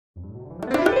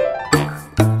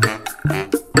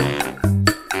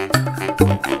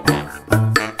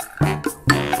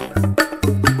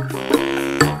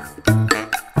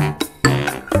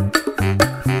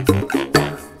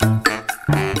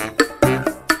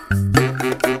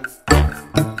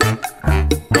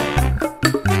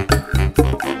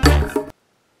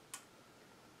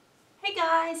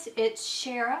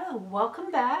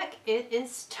welcome back. It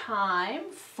is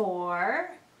time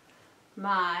for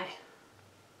my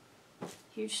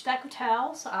huge stack of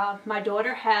towels. My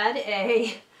daughter had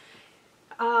a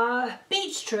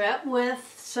beach trip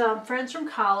with some friends from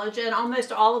college, and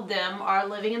almost all of them are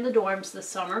living in the dorms this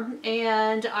summer,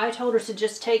 and I told her to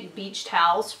just take beach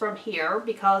towels from here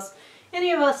because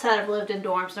any of us that have lived in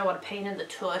dorms know what a pain in the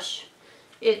tush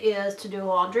it is to do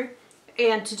laundry.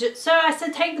 And so I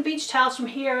said, take the beach towels from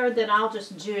here, then I'll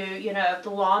just do, you know, the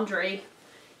laundry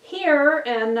here,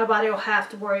 and nobody will have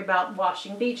to worry about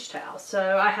washing beach towels.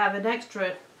 So I have an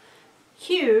extra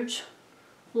huge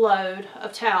load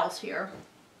of towels here.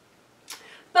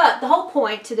 But the whole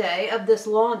point today of this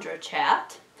Laundro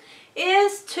chat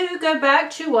is to go back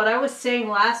to what I was saying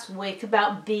last week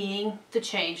about being the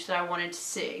change that I wanted to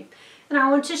see. And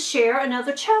I want to share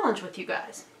another challenge with you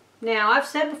guys. Now, I've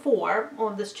said before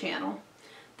on this channel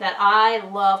that I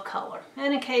love color.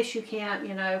 And in case you can't,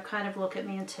 you know, kind of look at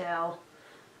me and tell,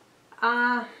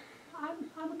 I'm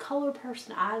a color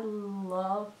person. I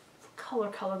love color.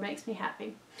 Color makes me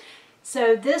happy.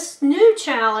 So this new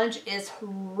challenge is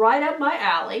right up my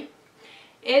alley.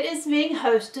 It is being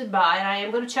hosted by, and I am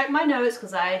going to check my notes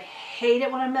because I hate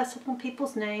it when I mess up on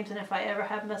people's names, and if I ever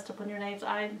have messed up on your names,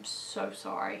 I'm so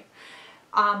sorry.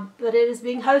 But it is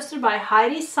being hosted by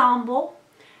Heidi Sonboul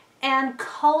and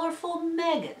Colorful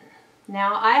Megan.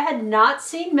 Now, I had not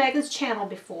seen Megan's channel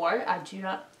before. I do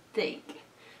not think.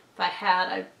 If I had,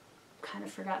 I've kind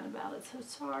of forgotten about it, so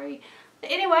sorry.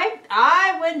 Anyway,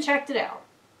 I went and checked it out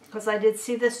because I did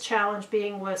see this challenge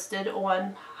being listed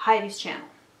on Heidi's channel.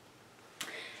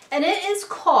 And it is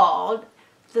called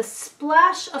the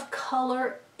Splash of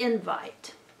Color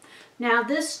Invite. Now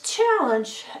this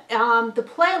challenge, the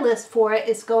playlist for it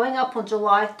is going up on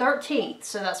July 13th.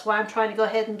 So that's why I'm trying to go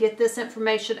ahead and get this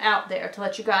information out there to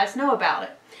let you guys know about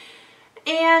it.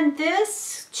 And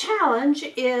this challenge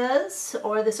is,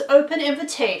 or this open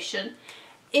invitation,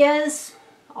 is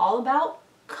all about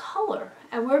color.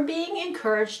 And we're being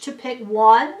encouraged to pick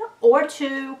one or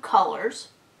two colors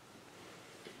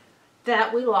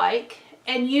that we like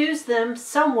and use them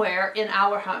somewhere in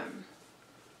our home.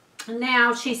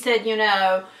 Now, she said, you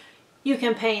know, you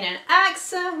can paint an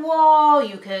accent wall,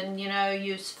 you can, you know,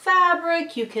 use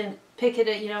fabric, you can pick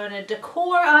it, you know, in a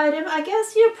decor item. I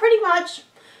guess, you know, pretty much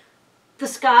the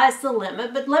sky's the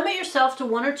limit, but limit yourself to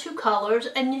one or two colors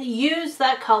and use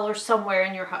that color somewhere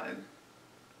in your home.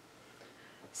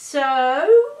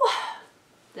 So,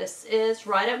 this is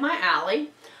right up my alley.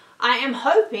 I am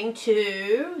hoping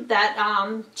to,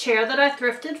 that chair that I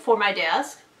thrifted for my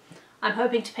desk, I'm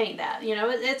hoping to paint that. You know,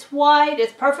 it's white,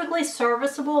 it's perfectly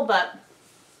serviceable, but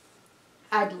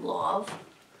I'd love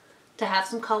to have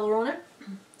some color on it.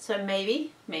 So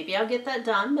maybe I'll get that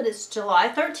done, but it's July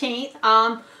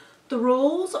 13th. The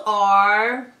rules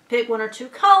are pick one or two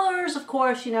colors, of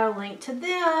course, you know, link to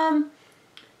them,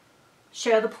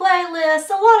 share the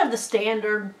playlist, a lot of the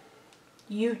standard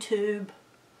YouTube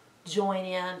join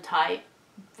in type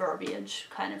verbiage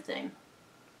kind of thing.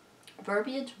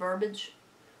 Verbiage.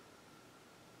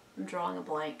 I'm drawing a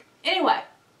blank. Anyway,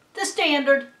 the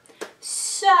standard.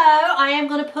 So I am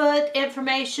going to put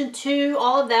information to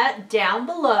all of that down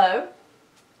below.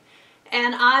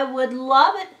 And I would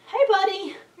love it. Hey,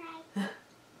 buddy. Hi.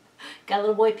 Got a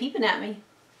little boy peeping at me.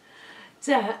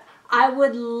 So I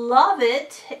would love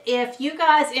it if you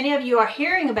guys, any of you are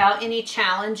hearing about any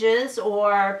challenges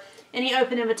or any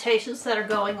open invitations that are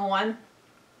going on.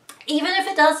 Even if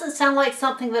it doesn't sound like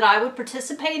something that I would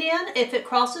participate in, if it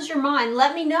crosses your mind,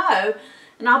 let me know,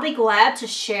 and I'll be glad to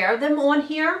share them on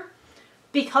here,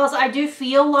 because I do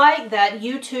feel like that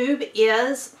YouTube,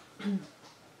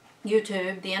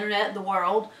 the internet, the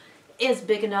world, is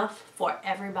big enough for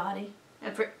everybody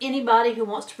and for anybody who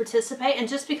wants to participate. And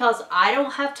just because I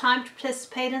don't have time to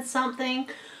participate in something,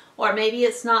 or maybe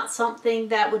it's not something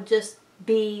that would just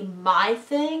be my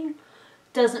thing,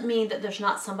 doesn't mean that there's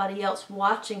not somebody else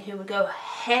watching who would go,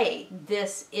 hey,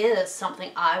 this is something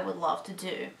I would love to do.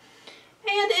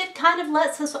 And it kind of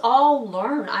lets us all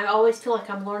learn. I always feel like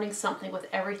I'm learning something with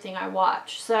everything I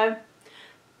watch. So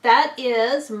that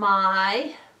is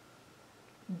my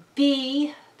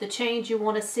Be the Change You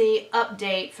Want to See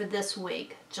update for this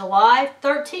week. July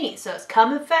 13th. So it's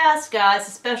coming fast, guys,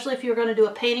 especially if you're going to do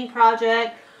a painting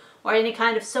project or any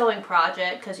kind of sewing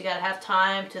project, because you got to have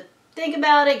time to think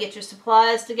about it, get your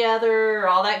supplies together,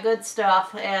 all that good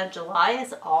stuff. And July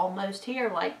is almost here,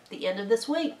 like the end of this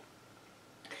week.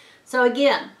 So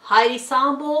again, Heidi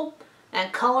Sonboul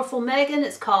and Colorful Megan.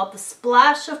 It's called the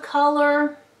Splash of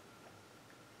Color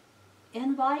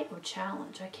Invite or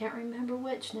Challenge. I can't remember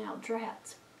which now.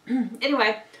 Drats.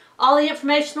 Anyway, all the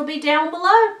information will be down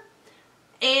below.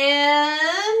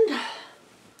 And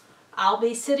I'll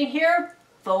be sitting here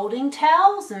folding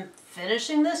towels and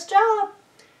finishing this job.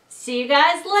 See you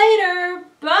guys later.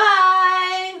 Bye.